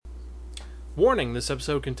Warning, this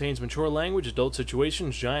episode contains mature language, adult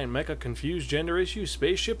situations, giant mecha, confused gender issues,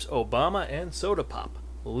 spaceships, Obama, and soda pop.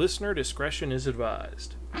 Listener discretion is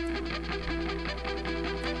advised.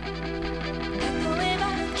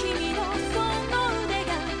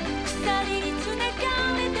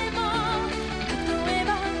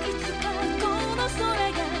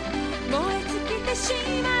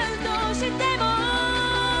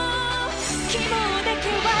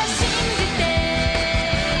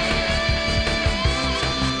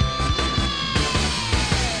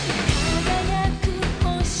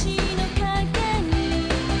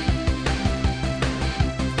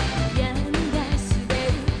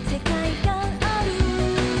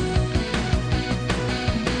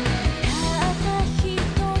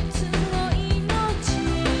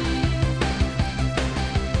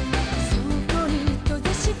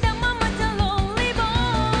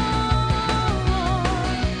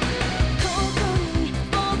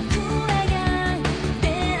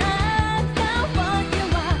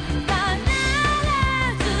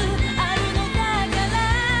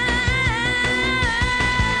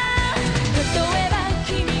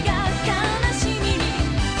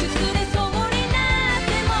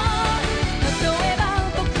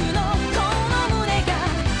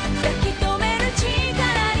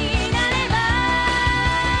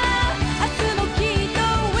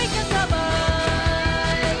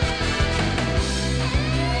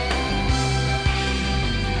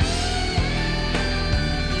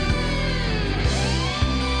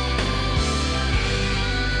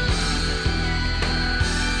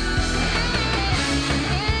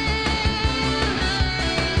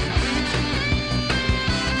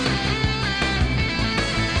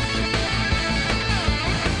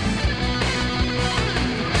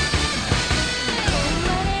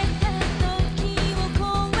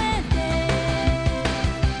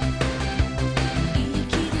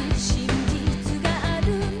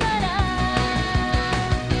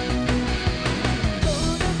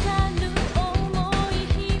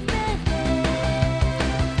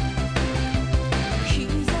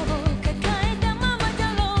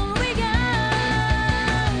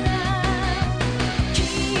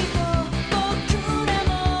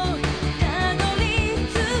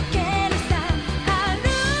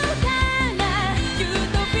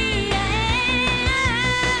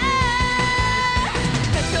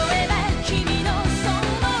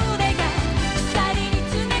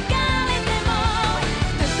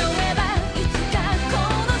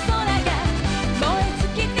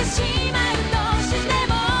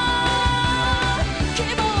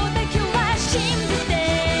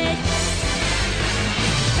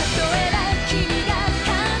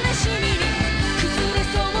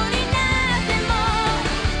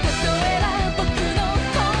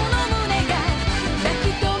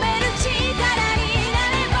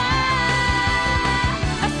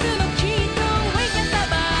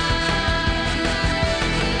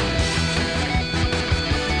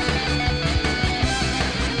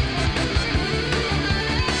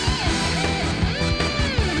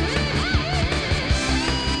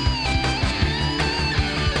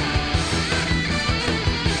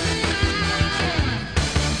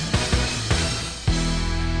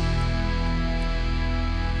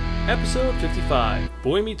 Episode 55,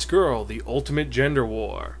 Boy Meets Girl, The Ultimate Gender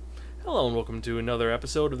War. Hello and welcome to another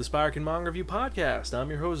episode of the Spirekin Manga Review Podcast. I'm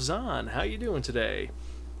your host, Zahn. How you doing today?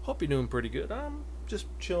 Hope you're doing pretty good. I'm just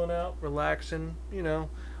chilling out, relaxing,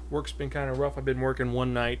 Work's been kind of rough. I've been working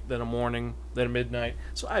one night, then a morning, then a midnight,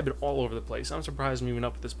 so I've been all over the place. I'm surprised I'm even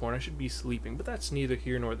up at this point. I should be sleeping, but that's neither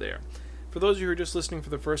here nor there. For those of you who are just listening for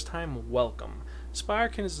the first time, welcome.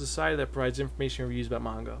 Spirekin is the site that provides information and reviews about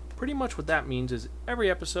manga. Pretty much what that means is every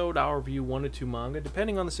episode I'll review 1 to 2 manga,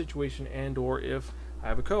 depending on the situation and or if I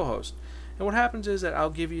have a co-host. And what happens is that I'll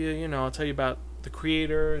give you, I'll tell you about the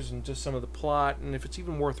creators and just some of the plot and if it's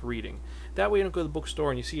even worth reading. That way you don't go to the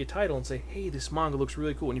bookstore and you see a title and say, hey, this manga looks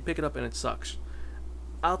really cool, and you pick it up and it sucks.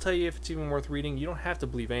 I'll tell you if it's even worth reading. You don't have to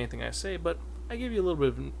believe anything I say, but I give you a little bit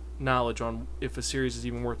of knowledge on if a series is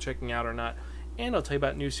even worth checking out or not. And I'll tell you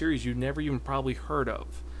about new series you've never even probably heard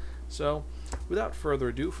of. So, without further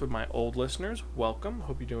ado, for my old listeners, welcome.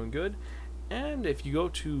 Hope you're doing good. And if you go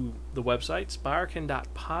to the website,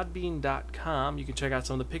 spirekin.podbean.com, you can check out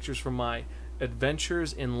some of the pictures from my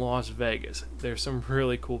adventures in Las Vegas. There's some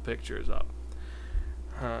really cool pictures up.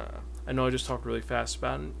 I know I just talked really fast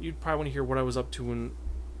about it. You'd probably want to hear what I was up to in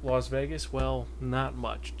Las Vegas. Well, not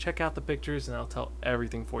much. Check out the pictures and I'll tell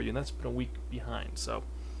everything for you. And that's been a week behind, so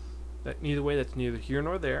either way, that's neither here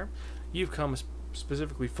nor there. You've come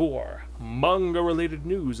specifically for manga-related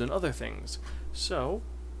news and other things. So,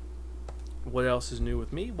 what else is new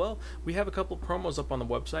with me? Well, we have a couple promos up on the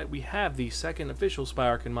website. We have the second official Spy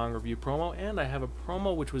Arkin Manga Review promo, and I have a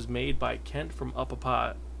promo which was made by Kent from Up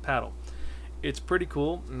a Paddle. It's pretty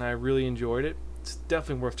cool, and I really enjoyed it. It's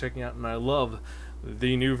definitely worth checking out, and I love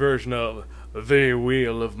the new version of The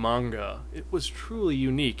Wheel of Manga. It was truly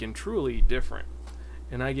unique and truly different,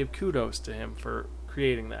 and I give kudos to him for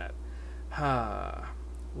creating that.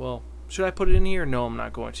 Well, should I put it in here? No, I'm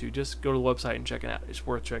not going to. Just go to the website and check it out. It's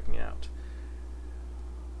worth checking out.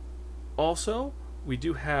 Also, we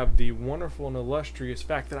do have the wonderful and illustrious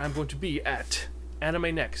fact that I'm going to be at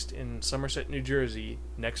Anime Next in Somerset, New Jersey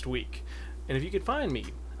next week. And if you can find me,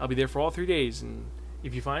 I'll be there for all 3 days. And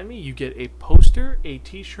if you find me, you get a poster, a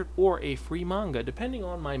t-shirt, or a free manga, depending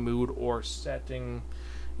on my mood or setting,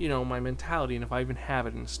 my mentality, and if I even have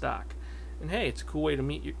it in stock. And hey, it's a cool way to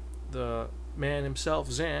meet the man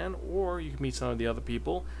himself, Zan, or you can meet some of the other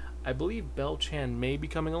people. I believe Bell Chan may be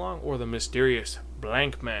coming along, or the mysterious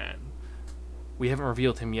Blank Man. We haven't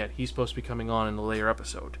revealed him yet. He's supposed to be coming on in a later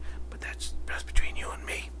episode, but that's between you and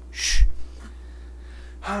me. Shh.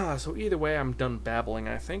 So either way, I'm done babbling.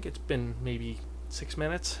 I think it's been maybe 6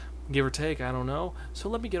 minutes, give or take. I don't know. So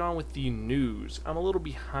let me get on with the news. I'm a little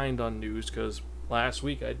behind on news because last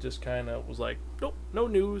week I just kind of was like, nope, no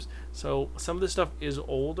news. So some of this stuff is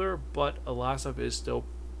older, but a lot of stuff is still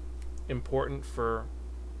important for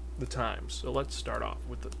the times. So let's start off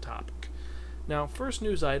with the topic. Now, first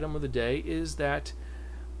news item of the day is that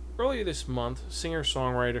earlier this month,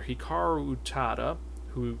 singer-songwriter Hikaru Utada,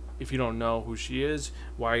 who, if you don't know who she is,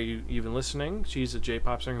 why are you even listening? She's a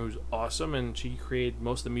J-pop singer who's awesome, and she created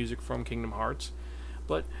most of the music from Kingdom Hearts.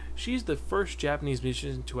 But she's the first Japanese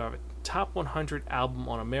musician to have a top 100 album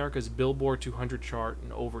on America's Billboard 200 chart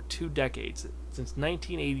in over 2 decades, since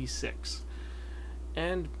 1986.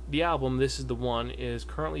 And the album, This Is the One, is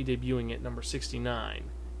currently debuting at number 69.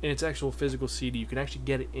 In its actual physical CD, you can actually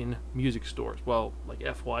get it in music stores. Well, like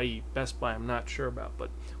FYE, Best Buy, I'm not sure about,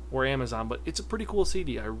 or Amazon, but it's a pretty cool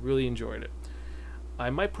CD. I really enjoyed it. I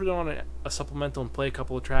might put it on a supplemental and play a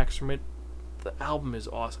couple of tracks from it. The album is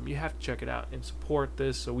awesome. You have to check it out and support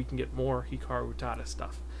this so we can get more Hikaru Utada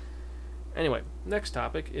stuff. Anyway, next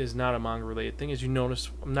topic is not a manga-related thing. As you notice,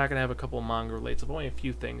 I'm not going to have a couple of manga-related. Only a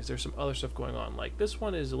few things. There's some other stuff going on. Like, this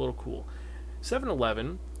one is a little cool.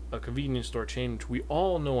 7-Eleven, a convenience store chain which we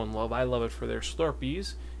all know and love, I love it for their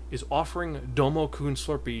Slurpees, is offering Domo-kun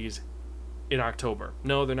Slurpees in October.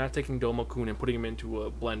 No, they're not taking Domo-kun and putting them into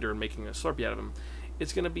a blender and making a Slurpee out of them.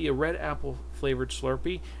 It's going to be a red apple flavored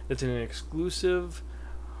Slurpee that's in an exclusive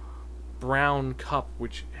brown cup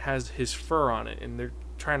which has his fur on it, and they're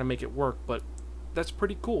trying to make it work, but that's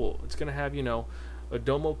pretty cool. It's going to have, a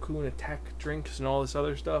Domo-kun attack drinks and all this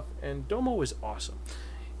other stuff, and Domo is awesome.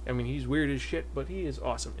 I mean, he's weird as shit, but he is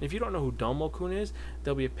awesome. And if you don't know who Domo-kun is,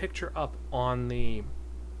 there'll be a picture up on the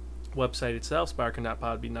website itself,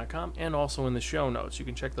 spyarkin.podbean.com, and also in the show notes. You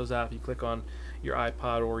can check those out if you click on your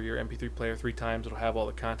iPod or your MP3 player 3 times. It'll have all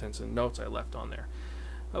the contents and notes I left on there.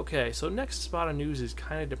 Okay, so next spot of news is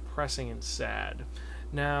kind of depressing and sad.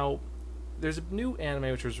 Now, there's a new anime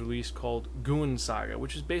which was released called Goon Saga,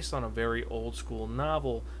 which is based on a very old school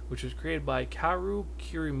novel, which was created by Kaoru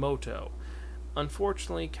Kirimoto.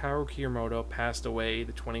 Unfortunately, Kaoru Kirimoto passed away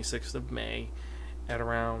the 26th of May at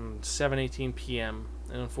around 7:18 p.m.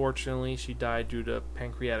 And unfortunately, she died due to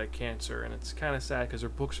pancreatic cancer. And it's kind of sad because her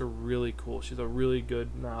books are really cool. She's a really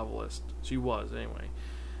good novelist. She was, anyway.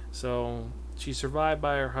 So, she's survived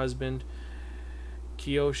by her husband,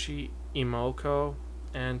 Kiyoshi Imoko,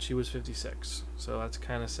 and she was 56. So that's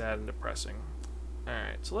kind of sad and depressing.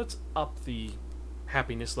 Alright, so let's up the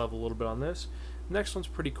happiness level a little bit on this. Next one's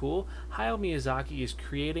pretty cool. Hayao Miyazaki is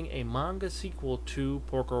creating a manga sequel to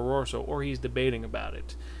Porco Rosso, or he's debating about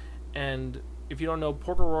it. And if you don't know,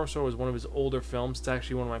 Porco Rosso is one of his older films. It's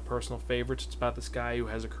actually one of my personal favorites. It's about this guy who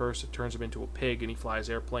has a curse that turns him into a pig, and he flies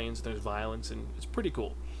airplanes, and there's violence, and it's pretty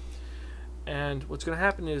cool. And what's going to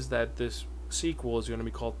happen is that this sequel is going to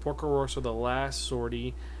be called Porco Rosso The Last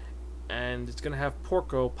Sortie, and it's going to have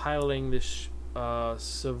Porco piloting this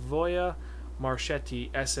Savoia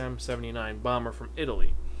Marchetti SM-79 bomber from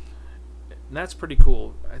Italy. And that's pretty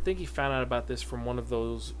cool. I think he found out about this from one of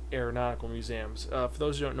those aeronautical museums. For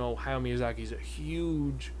those who don't know, Hayao Miyazaki is a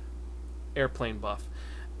huge airplane buff.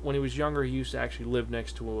 When he was younger, he used to actually live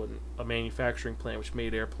next to a manufacturing plant which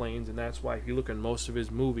made airplanes, and that's why if you look at most of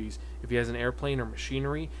his movies, if he has an airplane or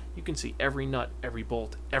machinery, you can see every nut, every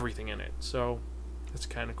bolt, everything in it. So that's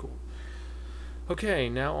kind of cool. Okay,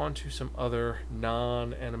 now on to some other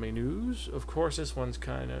non-anime news. Of course, this one's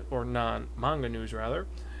kind of, or non-manga news rather.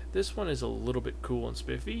 This one is a little bit cool and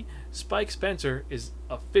spiffy. Spike Spencer is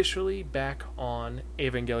officially back on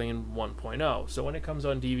Evangelion 1.0. So when it comes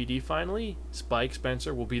on DVD finally, Spike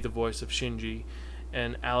Spencer will be the voice of Shinji,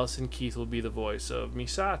 and Allison Keith will be the voice of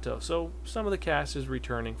Misato. So some of the cast is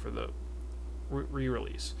returning for the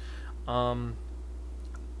re-release.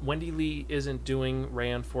 Wendy Lee isn't doing Rei,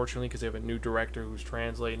 unfortunately, because they have a new director who's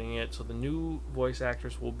translating it. So the new voice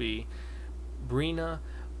actress will be Brina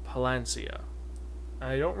Palencia.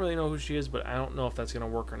 I don't really know who she is, but I don't know if that's going to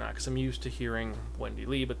work or not, because I'm used to hearing Wendy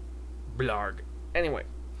Lee, but blarg. Anyway,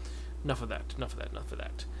 enough of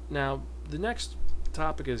that. Now, the next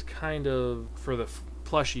topic is kind of for the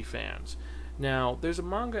plushie fans. Now, there's a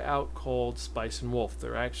manga out called Spice and Wolf.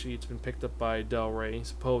 It's been picked up by Del Rey,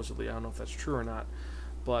 supposedly. I don't know if that's true or not.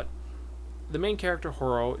 But the main character,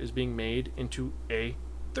 Horo, is being made into a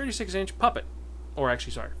 36-inch puppet. Or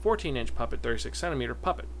actually, 14-inch puppet, 36-centimeter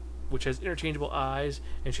puppet, which has interchangeable eyes,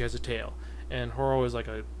 and she has a tail. And Horo is like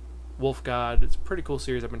a wolf god. It's a pretty cool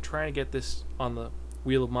series. I've been trying to get this on the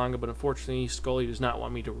Wheel of Manga, but unfortunately, Scully does not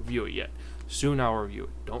want me to review it yet. Soon I'll review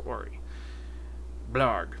it. Don't worry.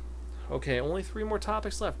 Blarg. Okay, only 3 more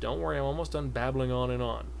topics left. Don't worry, I'm almost done babbling on and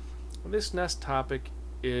on. This next topic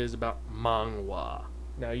is about manhwa.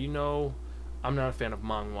 Now, you know, I'm not a fan of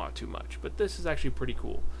manhwa too much, but this is actually pretty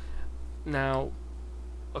cool. Now,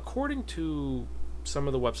 according to some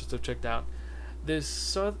of the websites I've checked out, this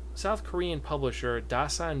South Korean publisher,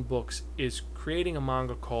 Dasan Books, is creating a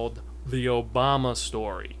manga called The Obama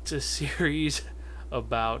Story. It's a series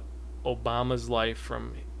about Obama's life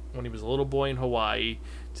from when he was a little boy in Hawaii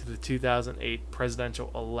to the 2008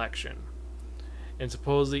 presidential election. And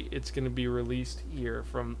supposedly it's going to be released here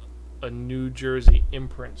from a New Jersey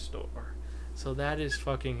imprint store. So that is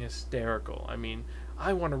fucking hysterical. I mean,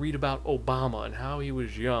 I want to read about Obama and how he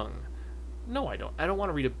was young. No, I don't. I don't want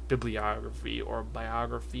to read a bibliography or a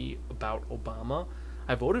biography about Obama.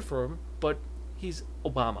 I voted for him, but he's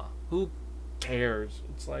Obama. Who cares?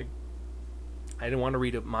 It's like, I didn't want to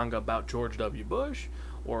read a manga about George W. Bush,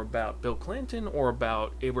 or about Bill Clinton, or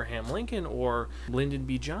about Abraham Lincoln, or Lyndon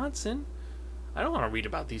B. Johnson. I don't want to read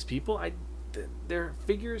about these people. They're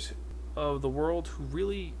figures of the world who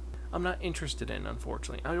really I'm not interested in,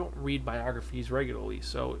 unfortunately. I don't read biographies regularly,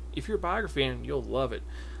 so if you're a biography fan, you'll love it.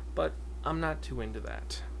 But I'm not too into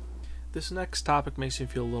that. This next topic makes me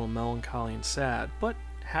feel a little melancholy and sad, but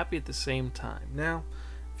happy at the same time. Now,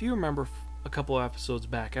 if you remember a couple of episodes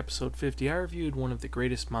back, episode 50, I reviewed one of the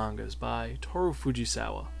greatest mangas by Toru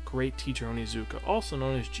Fujisawa, Great Teacher Onizuka, also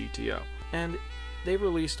known as GTO. And they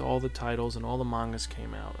released all the titles and all the mangas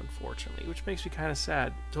came out, unfortunately, which makes me kind of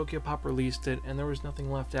sad. Tokyopop released it, and there was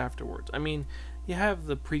nothing left afterwards. I mean, you have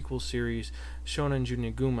the prequel series, Shonen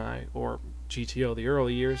Junior Gumai, or GTO, the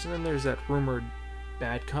early years, and then there's that rumored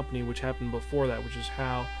Bad Company, which happened before that, which is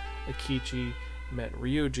how Akichi met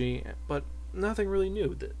Ryuji, but nothing really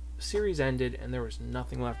new. The series ended, and there was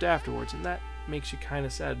nothing left afterwards, and that makes you kind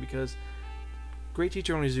of sad, because Great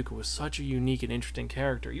Teacher Onizuka was such a unique and interesting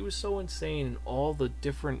character. He was so insane, and all the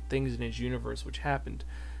different things in his universe which happened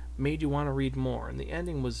made you want to read more, and the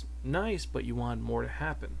ending was nice, but you wanted more to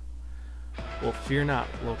happen. Well, fear not,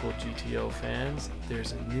 local GTO fans.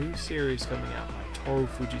 There's a new series coming out by Toru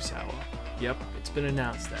Fujisawa. Yep, it's been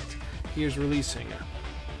announced that he is releasing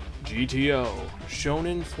GTO,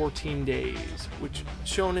 Shonen 14 Days, which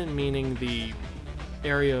Shonen meaning the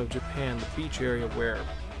area of Japan, the beach area where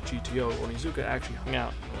GTO Onizuka actually hung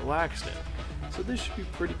out and relaxed in. So this should be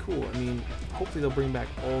pretty cool. I mean, hopefully they'll bring back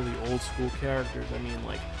all the old school characters. I mean,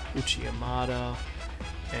 like Uchi Yamada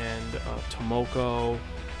and Tomoko,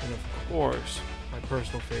 and of course, my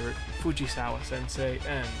personal favorite, Fujisawa Sensei,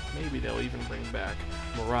 and maybe they'll even bring back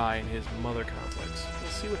Mirai and his mother complex. We'll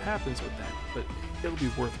see what happens with that, but it'll be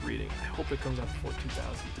worth reading. I hope it comes out before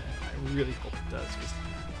 2010. I really hope it does, because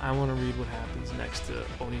I want to read what happens next to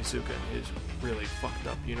Onizuka and his really fucked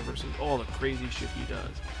up universe and all the crazy shit he does.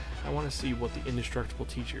 I want to see what the indestructible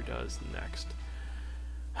teacher does next.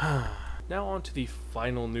 Now on to the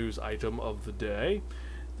final news item of the day.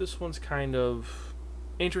 This one's kind of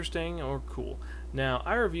interesting or cool. Now,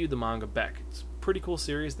 I reviewed the manga Beck. It's a pretty cool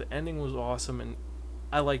series. The ending was awesome, and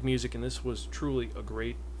I like music, and this was truly a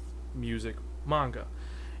great music manga.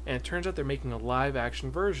 And it turns out they're making a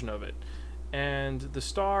live-action version of it. And the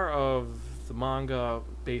star of the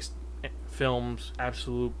manga-based films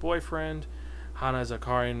Absolute Boyfriend, Hana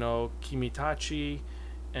Zakari no Kimitachi,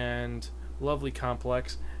 and Lovely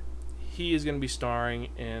Complex, he is going to be starring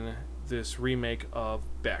in this remake of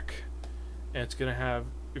Beck. And it's going to have,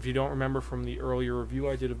 if you don't remember from the earlier review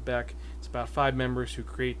I did of Beck, it's about 5 members who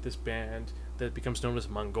create this band that becomes known as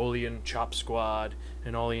Mongolian Chop Squad,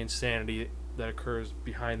 and all the insanity that occurs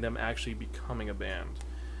behind them actually becoming a band.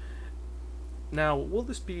 Now, will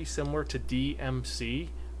this be similar to DMC,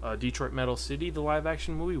 Detroit Metal City, the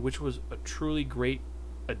live-action movie, which was a truly great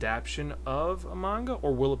adaptation of a manga,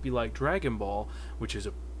 or will it be like Dragon Ball, which is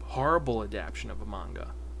a horrible adaptation of a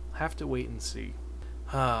manga? Have to wait and see.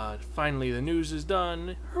 Finally the news is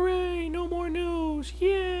done. Hooray, no more news,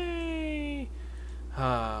 yay!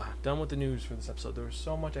 Done with the news for this episode. There was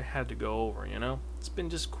so much I had to go over, you know? It's been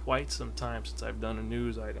just quite some time since I've done a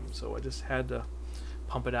news item, so I just had to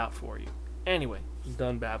pump it out for you. Anyway, I'm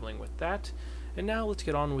done babbling with that, and now let's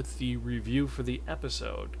get on with the review for the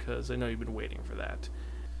episode, because I know you've been waiting for that.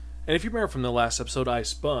 And if you remember from the last episode, I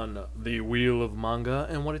spun the Wheel of Manga,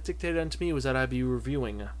 and what it dictated unto me was that I'd be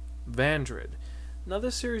reviewing Vandred. Now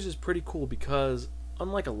this series is pretty cool because,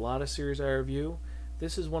 unlike a lot of series I review,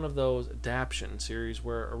 this is one of those adaptation series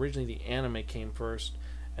where originally the anime came first,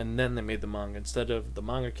 and then they made the manga, instead of the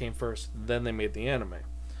manga came first, then they made the anime.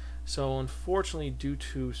 So unfortunately, due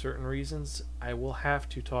to certain reasons, I will have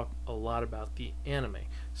to talk a lot about the anime.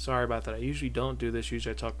 Sorry about that. I usually don't do this.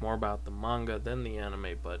 Usually I talk more about the manga than the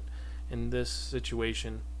anime, but in this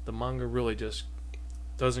situation, the manga really just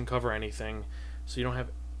doesn't cover anything, so you don't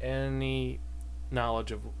have any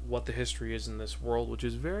knowledge of what the history is in this world, which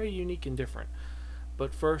is very unique and different.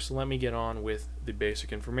 But first, let me get on with the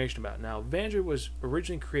basic information about it. Now, Vandred was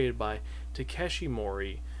originally created by Takeshi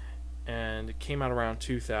Mori, and it came out around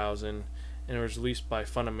 2000, and it was released by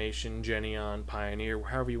Funimation, Geneon, Pioneer,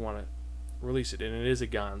 however you want to release it, and it is a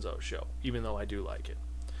Gonzo show, even though I do like it.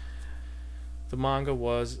 The manga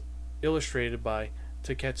was illustrated by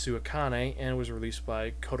Taketsu Akane and was released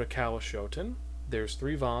by Kadokawa Shoten. There's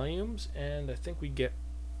 3 volumes, and I think we get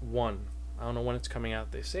 1. I don't know when it's coming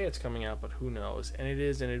out. They say it's coming out, but who knows. And it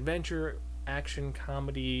is an adventure, action,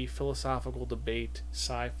 comedy, philosophical debate,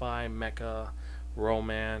 sci-fi, mecha,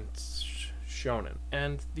 romance, shonen.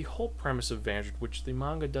 And the whole premise of Vandred, which the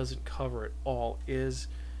manga doesn't cover at all, is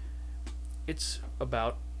it's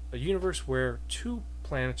about a universe where 2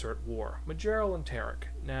 planets are at war, Majero and Terek.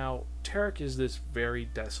 Now, Terek is this very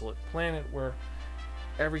desolate planet where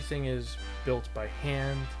everything is built by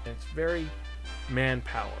hand, and it's very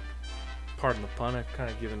man-powered. Pardon the pun, I've kind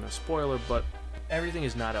of given a spoiler, but everything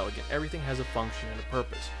is not elegant. Everything has a function and a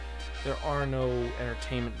purpose. There are no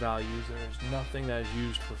entertainment values. There's nothing that is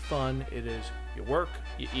used for fun. It is you work,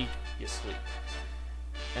 you eat, you sleep.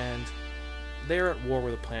 And they're at war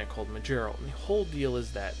with a planet called Majero. And the whole deal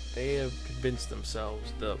is that they have convinced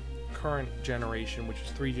themselves, the current generation, which is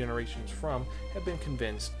 3 generations from, have been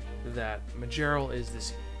convinced that Majero is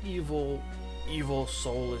this evil,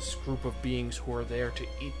 soulless group of beings who are there to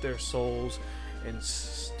eat their souls and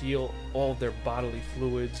steal all their bodily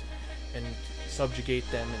fluids and subjugate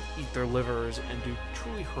them and eat their livers and do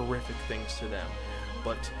truly horrific things to them.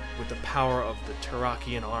 But with the power of the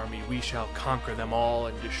Terakian army, we shall conquer them all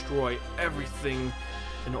and destroy everything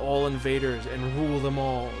and all invaders and rule them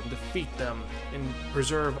all and defeat them and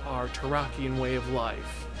preserve our Terakian way of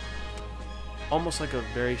life. Almost like a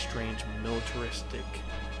very strange militaristic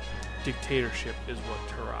dictatorship is what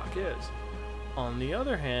Terek is. On the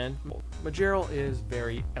other hand, Majero is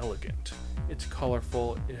very elegant. It's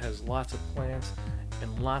colorful, it has lots of plants,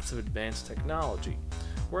 and lots of advanced technology.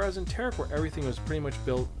 Whereas in Terek, where everything was pretty much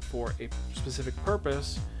built for a specific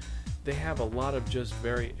purpose, they have a lot of just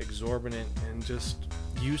very exorbitant and just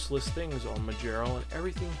useless things on Majero, and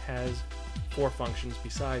everything has 4 functions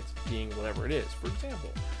besides being whatever it is. For example,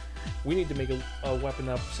 we need to make a weapon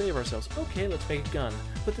up to save ourselves. Okay, let's make a gun.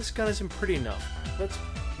 But this gun isn't pretty enough. Let's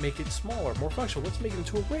make it smaller, more functional. Let's make it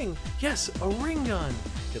into a ring. Yes, a ring gun.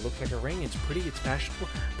 It looks like a ring. It's pretty. It's fashionable.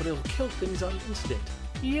 But it'll kill things on instant.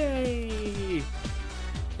 Yay!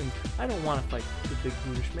 And I don't want to fight the big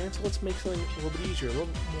brutish man, so let's make something a little bit easier, a little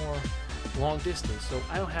bit more long distance, so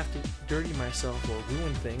I don't have to dirty myself or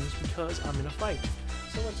ruin things because I'm in a fight.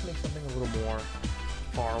 So let's make something a little more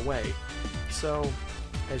far away. So,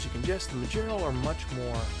 as you can guess, the Majero are much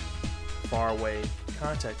more far away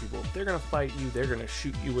contact people. If they're going to fight you, they're going to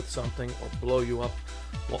shoot you with something or blow you up.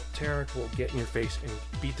 Well, Terek will get in your face and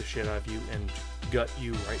beat the shit out of you and gut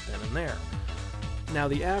you right then and there. Now,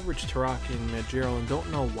 the average Terakian and Majero don't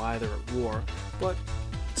know why they're at war, but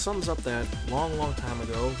it sums up that long time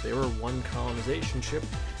ago, they were one colonization ship,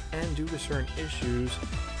 and due to certain issues,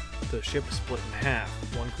 the ship split in half.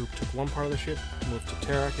 One group took one part of the ship, moved to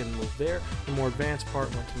Terek and moved there. The more advanced part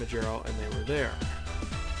went to Majero and they were there.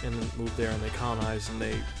 And then moved there and they colonized and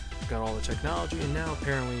they got all the technology, and now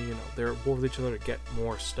apparently, they're at war with each other to get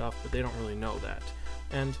more stuff, but they don't really know that.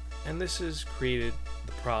 And this has created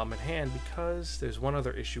the problem at hand because there's one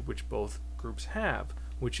other issue which both groups have,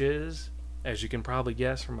 which is As you can probably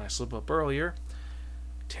guess from my slip up earlier,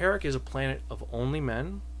 Terek is a planet of only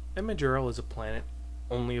men, and Majorel is a planet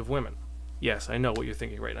only of women. Yes, I know what you're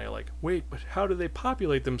thinking right now. You're like, wait, but how do they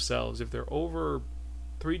populate themselves if they're over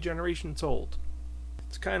 3 generations old?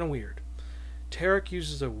 It's kind of weird. Terek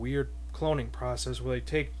uses a weird cloning process where they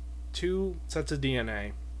take 2 sets of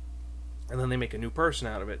DNA and then they make a new person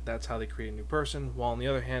out of it. That's how they create a new person. While on the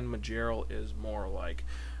other hand, Majorel is more like,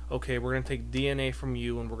 okay, we're going to take DNA from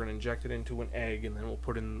you and we're going to inject it into an egg, and then we'll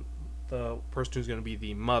put in the person who's going to be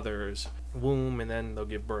the mother's womb, and then they'll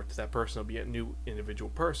give birth to that person. They'll be a new individual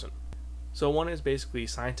person. So one is basically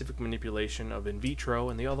scientific manipulation of in vitro,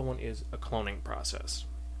 and the other one is a cloning process.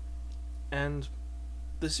 And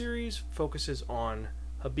the series focuses on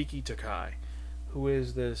Hibiki Tokai, who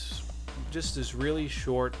is this really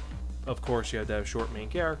short, of course you have to have a short main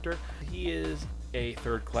character. He is a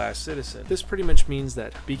third-class citizen. This pretty much means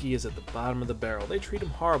that Hibiki is at the bottom of the barrel. They treat him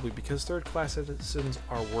horribly because third-class citizens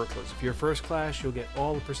are worthless. If you're first class, you'll get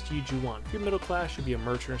all the prestige you want. If you're middle class, you'll be a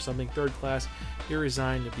merchant or something. Third class, you're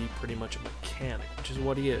resigned to be pretty much a mechanic, which is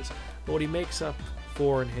what he is. But what he makes up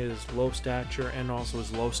for in his low stature and also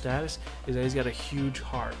his low status is that he's got a huge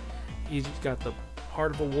heart. He's got the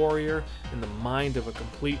heart of a warrior and the mind of a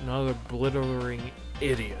complete and utter blithering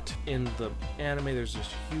idiot. In the anime, there's this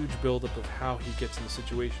huge buildup of how he gets in the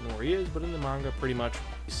situation where he is, but in the manga, pretty much,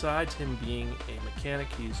 besides him being a mechanic,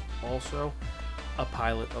 he's also a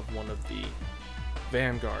pilot of one of the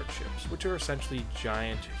Vanguard ships, which are essentially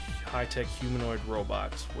giant, high-tech humanoid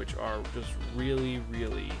robots, which are just really,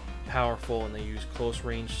 really powerful, and they use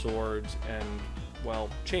close-range swords and, well,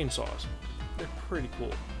 chainsaws. They're pretty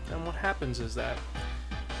cool. And what happens is that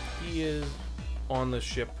he is on the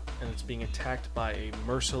ship and it's being attacked by a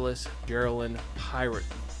merciless Geralin pirate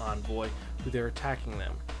envoy who they're attacking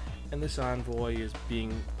them. And this envoy is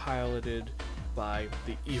being piloted by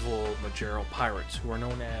the evil Majorel pirates, who are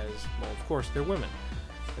known as, well, of course, they're women.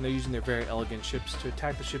 And they're using their very elegant ships to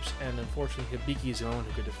attack the ships, and unfortunately Hibiki is the one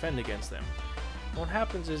who could defend against them. And what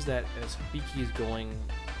happens is that as Hibiki is going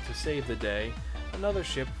to save the day, another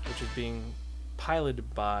ship, which is being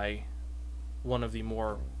piloted by one of the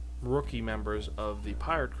more rookie members of the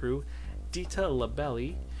pirate crew, Dita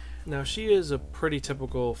Labelli. Now, she is a pretty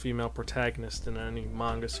typical female protagonist in any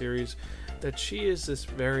manga series, that she is this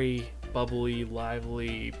very bubbly,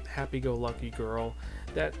 lively, happy-go-lucky girl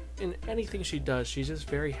that in anything she does, she's just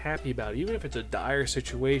very happy about it. Even if it's a dire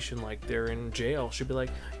situation, like they're in jail, she'll be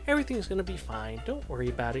like, everything's gonna be fine, don't worry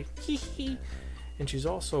about it, hee hee. And she's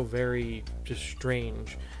also very just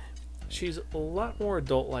strange. She's a lot more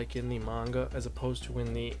adult-like in the manga as opposed to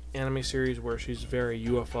in the anime series, where she's very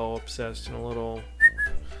UFO obsessed and a little...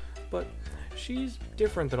 But she's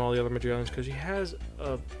different than all the other Majorelians because she has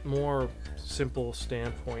a more simple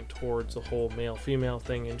standpoint towards the whole male-female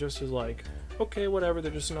thing, and just is like, okay, whatever,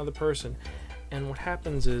 they're just another person. And what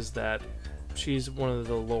happens is that she's one of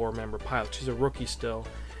the lower member pilots. She's a rookie still,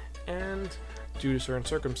 and due to certain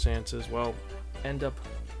circumstances, well,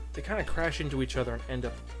 they kind of crash into each other and end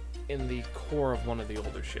up in the core of one of the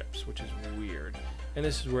older ships, which is weird. And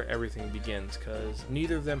this is where everything begins, because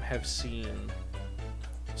neither of them have seen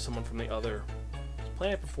someone from the other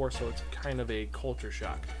planet before, so it's kind of a culture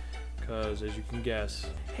shock. Because as you can guess,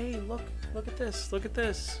 hey, look at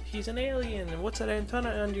this, he's an alien, and what's that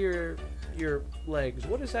antenna under your legs?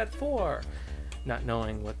 What is that for? Not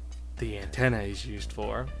knowing what the antenna is used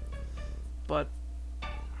for. But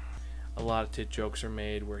a lot of tit jokes are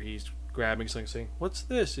made where he's grabbing something saying, what's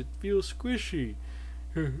this? It feels squishy.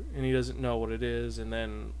 And he doesn't know what it is. And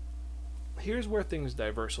then here's where things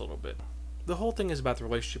diverse a little bit. The whole thing is about the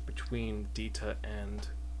relationship between Dita and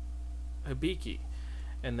Hibiki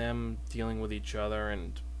and them dealing with each other,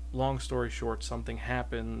 and long story short, something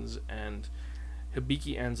happens and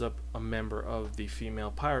Hibiki ends up a member of the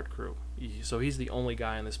female pirate crew. So he's the only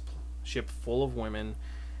guy on this ship full of women.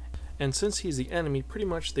 And since he's the enemy, pretty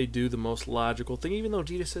much they do the most logical thing, even though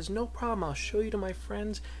Dita says, no problem, I'll show you to my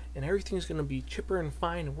friends, and everything's going to be chipper and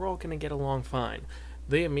fine, and we're all going to get along fine.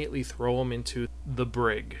 They immediately throw him into the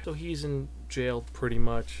brig. So he's in jail pretty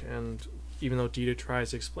much, and even though Dita tries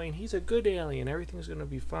to explain, he's a good alien, everything's going to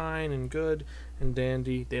be fine and good and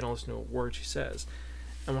dandy, they don't listen to a word she says.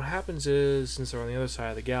 And what happens is, since they're on the other side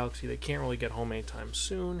of the galaxy, they can't really get home anytime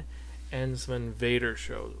soon, and some invader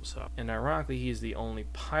shows up. And ironically, he's the only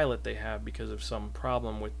pilot they have because of some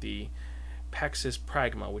problem with the Pexis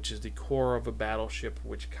Pragma, which is the core of a battleship,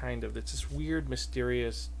 which it's this weird,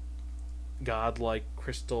 mysterious, godlike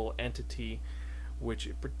crystal entity, which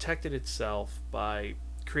it protected itself by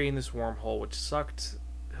creating this wormhole, which sucked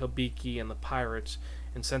Hibiki and the pirates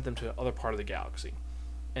and sent them to the other part of the galaxy.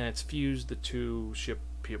 And it's fused the two ship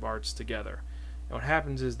copy of arts together. And what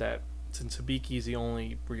happens is that since Hibiki is the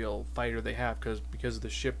only real fighter they have, because of the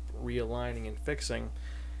ship realigning and fixing,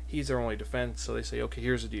 he's their only defense. So they say, okay,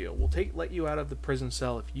 here's the deal. We'll let you out of the prison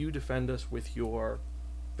cell if you defend us with your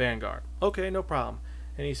vanguard. Okay, no problem.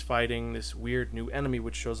 And he's fighting this weird new enemy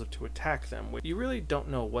which shows up to attack them. You really don't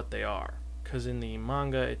know what they are, because in the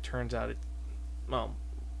manga it turns out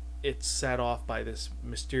it's set off by this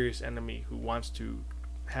mysterious enemy who wants to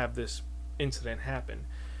have this incident happen,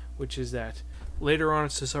 which is that later on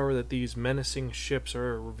it's discovered that these menacing ships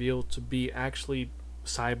are revealed to be actually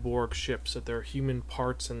cyborg ships, that there are human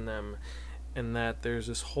parts in them, and that there's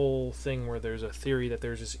this whole thing where there's a theory that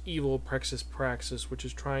there's this evil Praxis Praxis which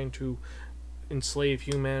is trying to enslave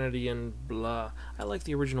humanity and blah. I like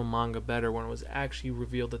the original manga better when it was actually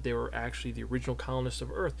revealed that they were actually the original colonists of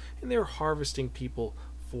Earth, and they were harvesting people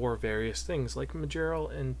for various things. Like Majero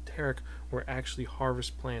and Tarek were actually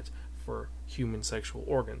harvest plants for human sexual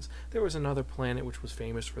organs. There was another planet which was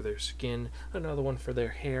famous for their skin, another one for their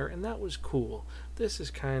hair, and that was cool. This is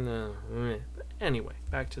kind of anyway,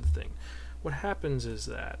 back to the thing. What happens is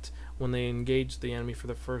that when they engage the enemy for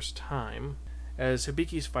the first time, as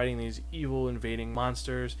Hibiki's fighting these evil invading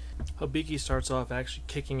monsters, Hibiki starts off actually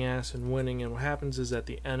kicking ass and winning, and what happens is that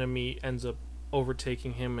the enemy ends up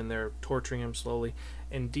overtaking him and they're torturing him slowly,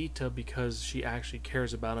 and Dita, because she actually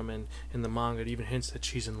cares about him, and in the manga it even hints that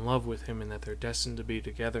she's in love with him and that they're destined to be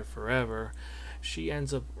together forever, she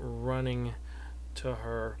ends up running to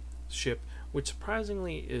her ship, which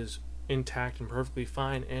surprisingly is intact and perfectly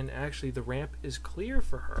fine, and actually the ramp is clear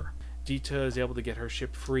for her. Dita is able to get her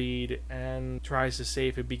ship freed and tries to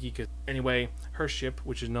save Hibiki. Anyway, her ship,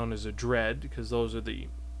 which is known as a Dread, because those are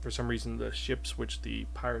for some reason, the ships which the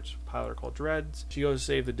pirates pilot are called Dreads. She goes to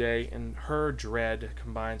save the day, and her Dread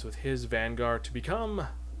combines with his Vanguard to become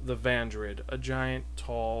the Vandred, a giant,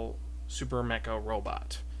 tall, super mecha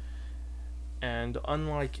robot. And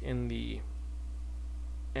unlike in the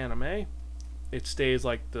anime, it stays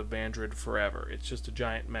like the Vandred forever. It's just a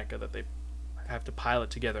giant mecha that they have to pilot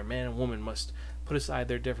together. Man and woman must put aside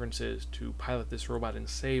their differences to pilot this robot and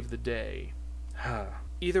save the day.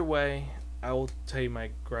 Either way, I will tell you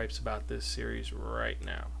my gripes about this series right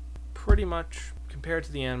now. Pretty much, compared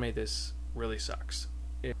to the anime, this really sucks.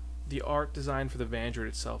 The art design for the Vandred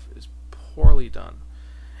itself is poorly done.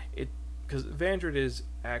 Because Vandred is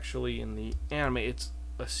actually, in the anime, it's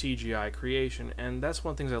a CGI creation, and that's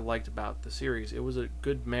one of the things I liked about the series. It was a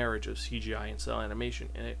good marriage of CGI and cell animation,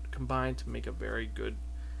 and it combined to make a very good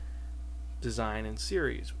design and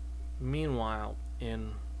series. Meanwhile,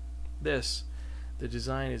 in this, the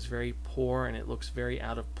design is very poor and it looks very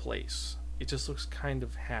out of place. It just looks kind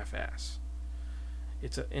of half-ass.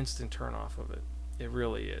 It's an instant turn off of it. It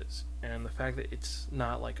really is. And the fact that it's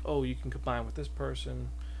not like, oh, you can combine with this person,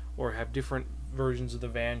 or have different versions of the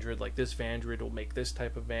Vandred, like this Vandred will make this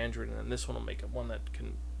type of Vandred, and then this one will make one that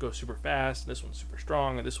can go super fast, and this one's super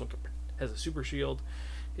strong, and this one has a super shield.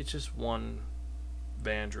 It's just one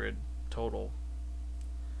Vandred total.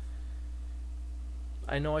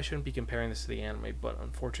 I know I shouldn't be comparing this to the anime, but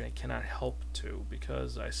unfortunately I cannot help to,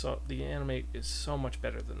 because I saw the anime is so much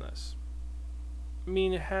better than this. I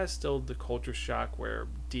mean, it has still the culture shock where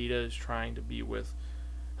Dita is trying to be with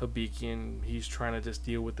Hibiki and he's trying to just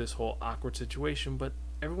deal with this whole awkward situation, but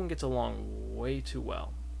everyone gets along way too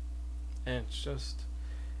well. And it's just,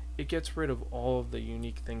 it gets rid of all of the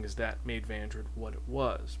unique things that made Vandred what it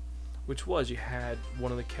was. Which was, you had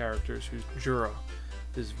one of the characters who's Jura,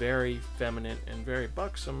 this very feminine and very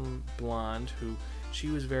buxom blonde who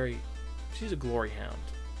she's a glory hound,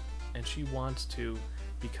 and she wants to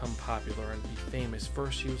become popular and be famous.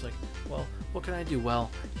 First she was like, well, what can I do?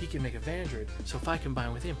 Well, he can make a Vandred, so if I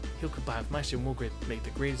combine with him, he'll combine with my ship and we'll make the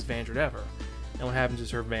greatest Vandred ever. And what happens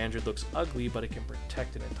is her Vandred looks ugly, but it can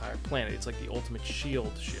protect an entire planet. It's like the ultimate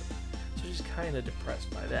shield ship. So she's kind of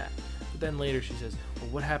depressed by that. But then later she says, well,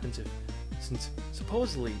 what happens since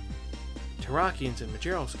supposedly Terrakians and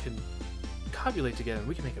Majeros can copulate together and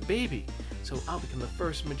we can make a baby, so I'll become the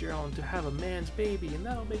first Majeron to have a man's baby and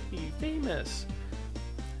that'll make me famous.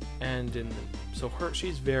 And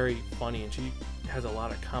she's very funny and she has a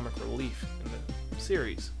lot of comic relief in the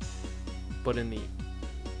series. But in the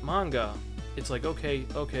manga, it's like,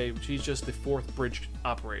 okay, she's just the fourth bridge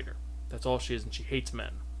operator. That's all she is, and she hates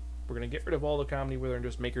men. We're going to get rid of all the comedy with her and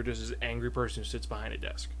just make her just this angry person who sits behind a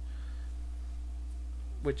desk.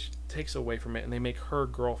 Which takes away from it, and they make her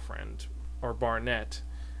girlfriend, or Barnett,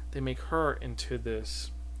 they make her into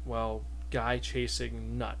this, well,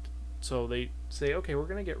 guy-chasing nut. So they say, okay, we're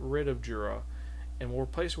going to get rid of Jura, and we'll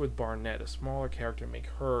replace her with Barnett, a smaller character, and make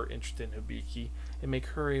her interested in Hibiki, and make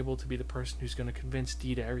her able to be the person who's going to convince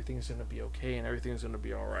Dee that everything's going to be okay and everything's going to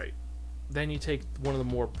be alright. Then you take one of the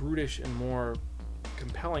more brutish and more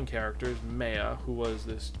compelling characters, Maya, who was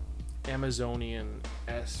this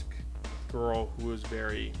Amazonian-esque girl who was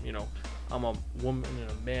very, I'm a woman in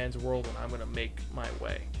a man's world and I'm going to make my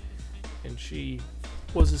way. And she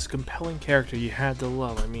was this compelling character you had to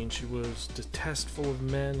love. I mean, she was distasteful of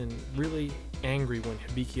men and really angry when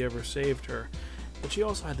Hibiki ever saved her. But she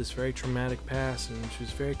also had this very traumatic past, and she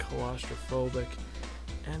was very claustrophobic,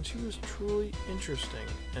 and she was truly interesting.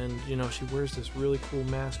 And, she wears this really cool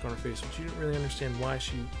mask on her face, which you didn't really understand why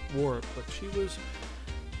she wore it, but she was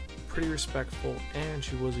pretty respectful, and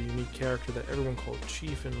she was a unique character that everyone called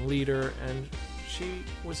chief and leader, and she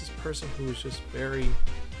was this person who was just very,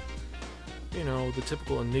 the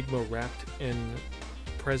typical enigma wrapped in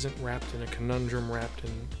present, wrapped in a conundrum, wrapped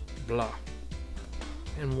in blah.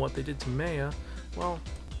 And what they did to Maya, well,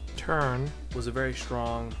 Turn was a very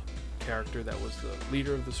strong character that was the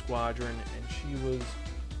leader of the squadron, and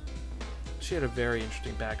she had a very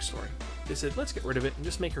interesting backstory. They said, let's get rid of it and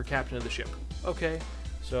just make her captain of the ship. Okay,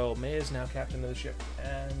 so Maya is now captain of the ship,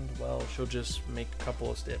 and, well, she'll just make a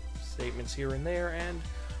couple of statements here and there, and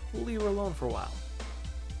we'll leave her alone for a while.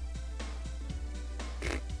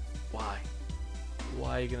 Why?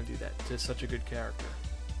 Why are you going to do that to such a good character?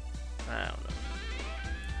 I don't know.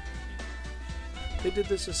 They did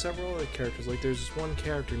this to several other characters. Like, there's this one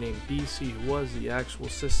character named BC who was the actual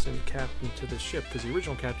assistant captain to the ship, because the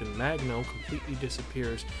original captain, Magno, completely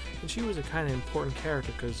disappears, and she was a kind of important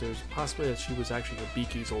character because there's a possibility that she was actually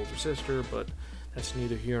Hibiki's older sister, but that's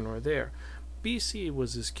neither here nor there. BC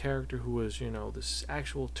was this character who was, this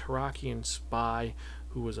actual Tarakian spy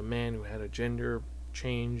who was a man who had a gender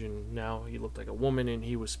change, and now he looked like a woman, and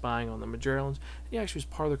he was spying on the Majorans, and he actually was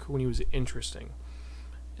part of the crew when he was interesting.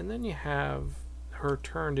 And then you have her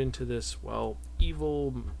turned into this,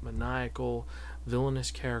 evil, maniacal,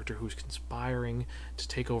 villainous character who's conspiring to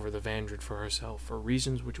take over the Vandred for herself for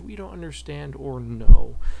reasons which we don't understand or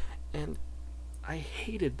know. And I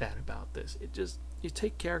hated that about this. You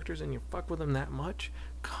take characters and you fuck with them that much?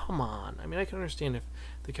 Come on. I mean, I can understand if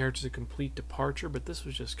the character's a complete departure, but this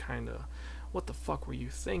was just kind of, what the fuck were you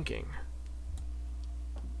thinking?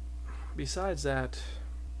 Besides that,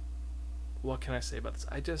 what can I say about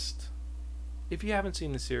this? If you haven't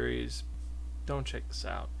seen the series, don't check this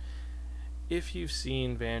out. If you've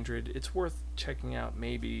seen Vandred, it's worth checking out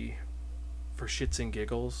maybe for shits and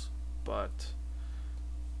giggles, but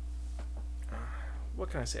what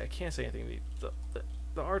can I say? I can't say anything.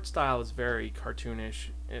 The art style is very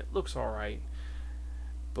cartoonish. It looks alright,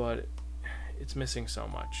 but it's missing so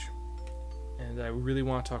much. And I really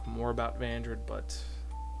want to talk more about Vandred, but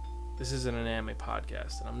this isn't an anime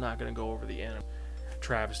podcast, and I'm not going to go over the anime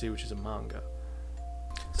travesty, which is a manga.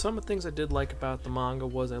 Some of the things I did like about the manga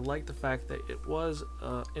was I liked the fact that it was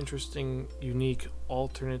an interesting, unique,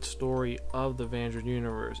 alternate story of the Vandred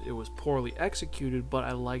universe. It was poorly executed, but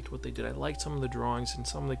I liked what they did. I liked some of the drawings and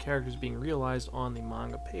some of the characters being realized on the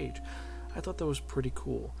manga page. I thought that was pretty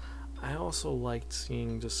cool. I also liked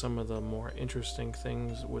seeing just some of the more interesting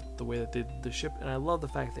things with the way that they did the ship, and I love the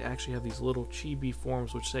fact they actually have these little chibi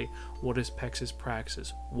forms which say, what is Pexis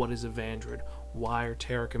Praxis? What is a Vandred? Why are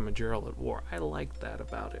Tarek and Majorel at war? I liked that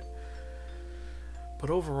about it. But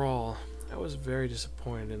overall, I was very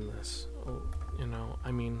disappointed in this.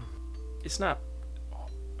 It's not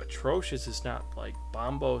atrocious, it's not like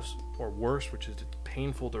Bombos or worse, which is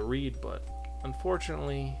painful to read, but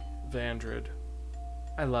unfortunately, Vandred,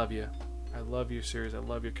 I love you. I love your series. I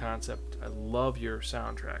love your concept. I love your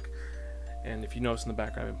soundtrack. And if you notice in the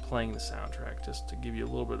background, I've been playing the soundtrack just to give you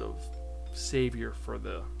a little bit of savior for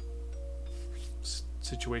the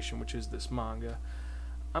situation, which is this manga.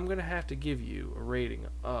 I'm going to have to give you a rating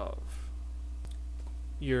of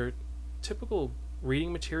your typical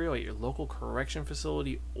reading material at your local correction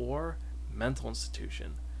facility or mental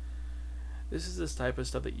institution. This is this type of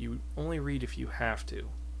stuff that you only read if you have to.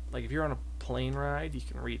 Like, if you're on a plane ride, you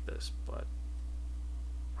can read this, but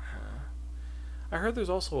I heard there's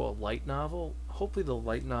also a light novel. Hopefully the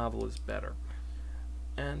light novel is better.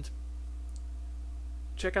 And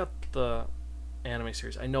check out the anime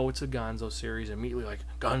series. I know it's a Gonzo series. Immediately like,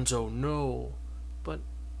 Gonzo, no! But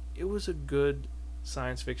it was a good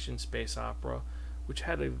science fiction space opera, which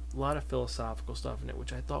had a lot of philosophical stuff in it,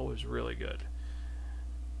 which I thought was really good.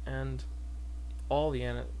 And all the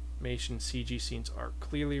animation CG scenes are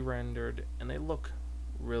clearly rendered, and they look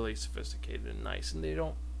really sophisticated and nice, and they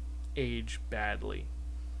don't age badly.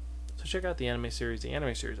 So check out the anime series. The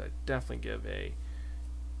anime series I definitely give a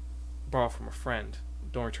borrow from a friend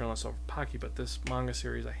Don't Return Unless Over Pocky, but this manga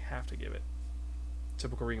series I have to give it.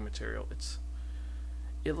 Typical reading material.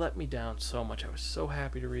 It let me down so much. I was so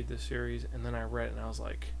happy to read this series, and then I read it and I was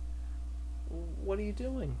like, what are you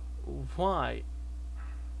doing? Why?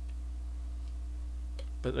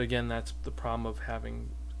 But again, that's the problem of having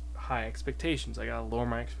high expectations. I gotta lower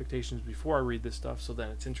my expectations before I read this stuff, so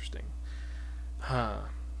then it's interesting.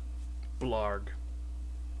 Blarg.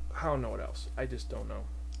 I don't know what else. I just don't know.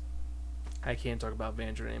 I can't talk about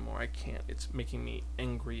Vangelis anymore. I can't. It's making me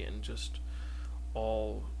angry and just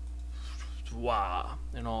all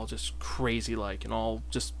and all just crazy like and all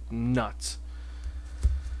just nuts.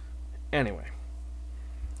 Anyway,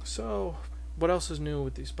 so what else is new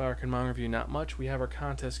with the Spiraken Manga Review? Not much. We have our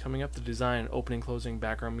contest coming up to design opening, closing,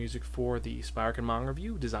 background music for the Spiraken Manga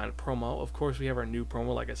Review. Design a promo. Of course, we have our new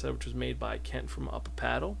promo, like I said, which was made by Kent from Up a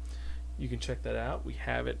Paddle. You can check that out. We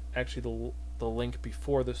have it. Actually, the link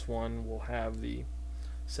before this one will have the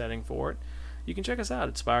setting for it. You can check us out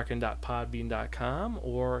at spiraken.podbean.com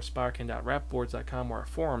or spiraken.rapboards.com, where our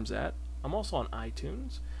forum's at. I'm also on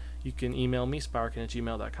iTunes. You can email me,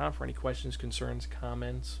 spiraken@gmail.com, for any questions, concerns,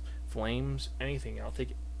 comments, flames, anything. I'll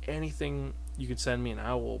take anything you can send me, and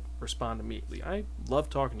I will respond immediately. I love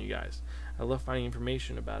talking to you guys. I love finding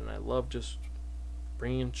information about it, and I love just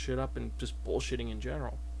bringing shit up and just bullshitting in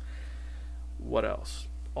general. What else?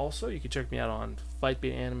 Also, you can check me out on Fight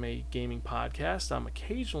Bait Anime Gaming Podcast. I'm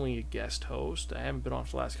occasionally a guest host. I haven't been on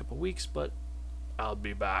for the last couple of weeks, but I'll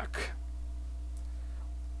be back.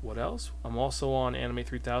 What else? I'm also on Anime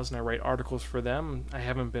 3000. I write articles for them. I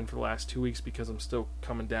haven't been for the last 2 weeks because I'm still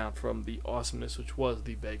coming down from the awesomeness which was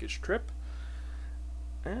the Vegas trip.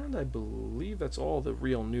 And I believe that's all the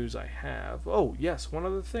real news I have. Oh, yes, one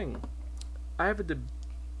other thing. I have a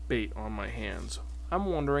debate on my hands. I'm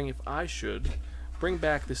wondering if I should bring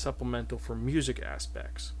back the supplemental for music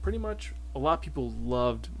aspects. Pretty much, a lot of people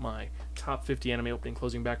loved my top 50 anime opening,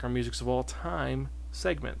 closing, background musics of all time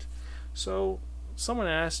segment. So, someone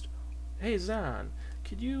asked, hey Zan,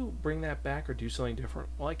 could you bring that back or do something different?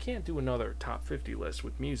 Well, I can't do another top 50 list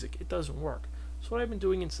with music. It doesn't work. So what I've been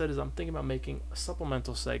doing instead is I'm thinking about making a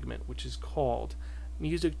supplemental segment, which is called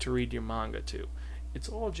Music to Read Your Manga To. It's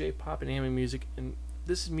all J-pop and anime music, and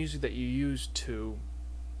this is music that you use to,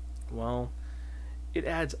 well, it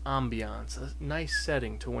adds ambiance, a nice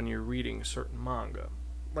setting to when you're reading a certain manga.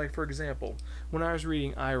 Like, for example, when I was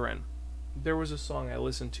reading Iren, there was a song I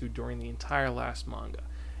listened to during the entire last manga.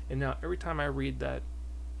 And now, every time I read that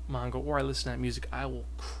manga or I listen to that music, I will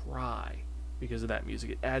cry because of that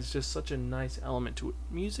music. It adds just such a nice element to it.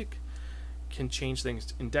 Music can change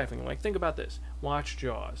things indefinitely. Like, think about this. Watch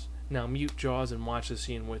Jaws. Now, mute Jaws and watch the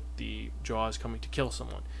scene with the Jaws coming to kill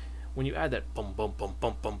someone. When you add that bum bum bum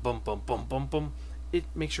bum bum bum bum bum bum bum, it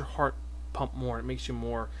makes your heart pump more. It makes you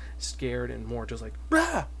more scared and more just like,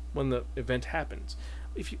 rah, when the event happens.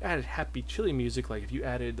 If you added happy, chilly music, like if you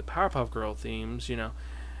added the Powerpuff Girl themes, you know,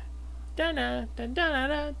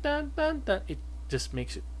 it just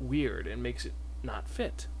makes it weird and makes it not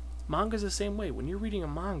fit. Manga's the same way. When you're reading a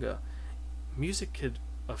manga, music could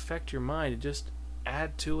affect your mind and just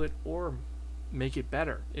add to it or make it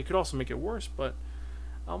better. It could also make it worse, but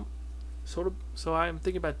so I'm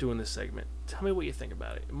thinking about doing this segment. Tell me what you think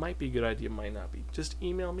about it. It might be a good idea, it might not be. Just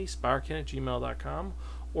email me, spiraken@gmail.com,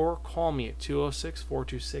 or call me at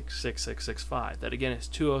 206-426-6665. That again is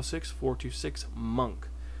 206-426-MONK.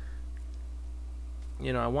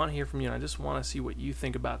 You know, I want to hear from you, and I just want to see what you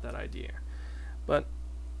think about that idea. But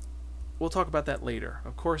we'll talk about that later.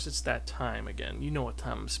 Of course, it's that time again. You know what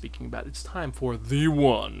time I'm speaking about. It's time for the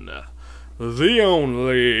one, the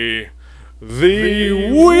only,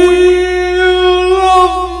 the Wheel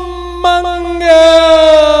of Manga!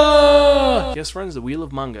 Yes, friends, the Wheel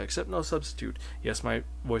of Manga, except no substitute. Yes, my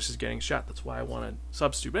voice is getting shot. That's why I want to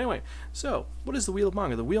substitute. But anyway, so, what is the Wheel of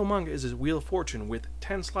Manga? The Wheel of Manga is a Wheel of Fortune with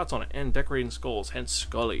 10 slots on it and decorating skulls, hence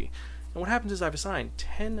Scully. And what happens is I've assigned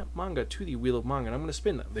 10 manga to the Wheel of Manga, and I'm going to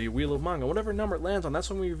spin the Wheel of Manga. Whatever number it lands on, that's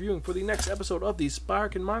what we're reviewing for the next episode of the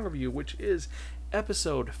Spiraken Manga Review, which is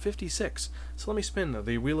episode 56. So let me spin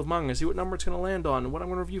the Wheel of Manga and see what number it's going to land on and what I'm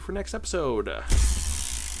going to review for next episode.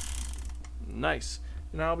 Nice.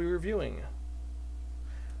 And I'll be reviewing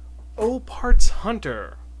Opart's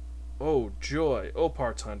Hunter. Oh, joy.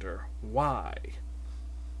 Opart's Hunter. Why?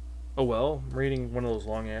 Oh, well, reading one of those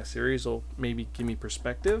long-ass series will maybe give me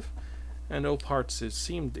perspective. And Opart's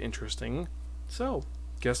seemed interesting. So,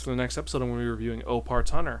 guess for the next episode I'm going to be reviewing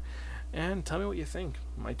Opart's Hunter. And tell me what you think.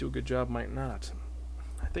 Might do a good job, might not.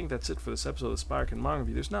 I think that's it for this episode of the Spiraken Manga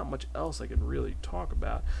Review. There's not much else I could really talk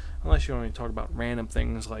about. Unless you want me to talk about random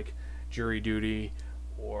things like jury duty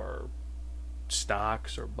or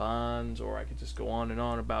stocks or bonds, or I could just go on and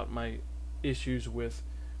on about my issues with,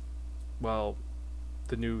 well,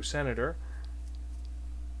 the new senator,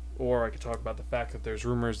 or I could talk about the fact that there's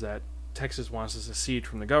rumors that Texas wants to secede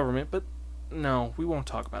from the government, but no, we won't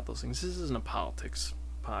talk about those things. This isn't a politics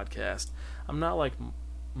podcast. I'm not like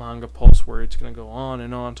Manga Pulse where it's going to go on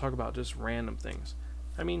and on, talk about just random things.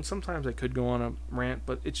 I mean, sometimes I could go on a rant,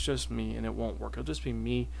 but it's just me and it won't work. It'll just be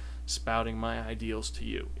me spouting my ideals to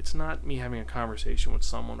you. It's not me having a conversation with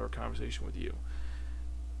someone or a conversation with you.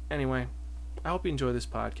 Anyway, I hope you enjoy this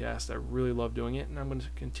podcast. I really love doing it, and I'm going to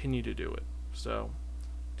continue to do it. So,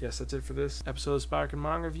 yes, that's it for this episode of Spark and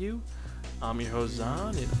Manga Review. I'm your host,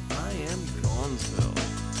 Zahn, and I am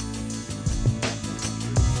Gonzville.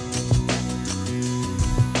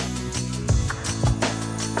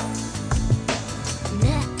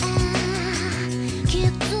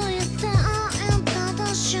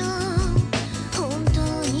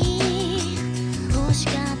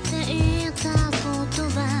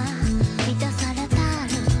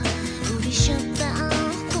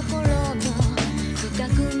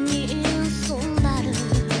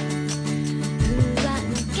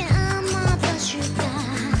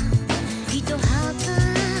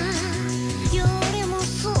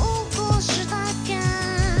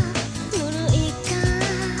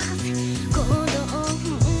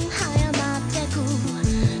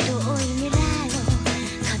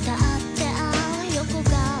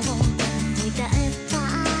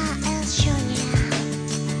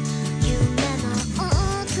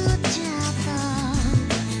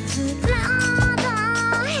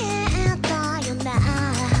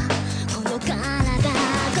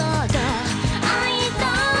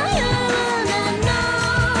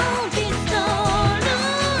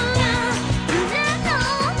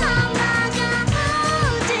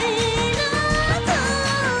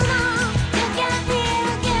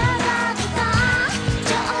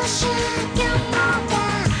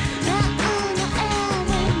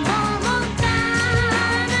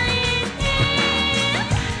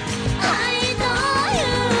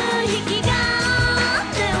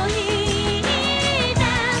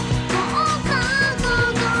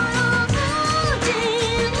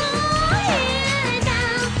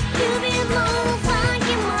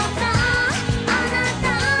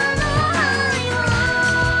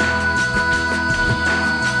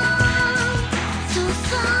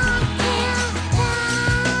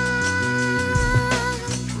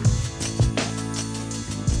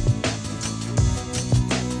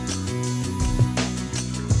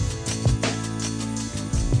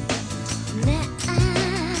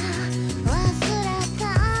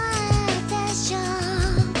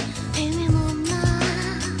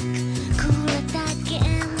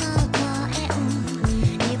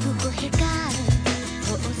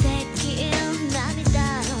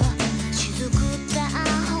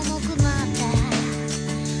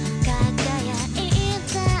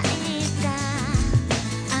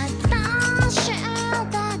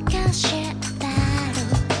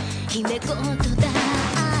姫ことだ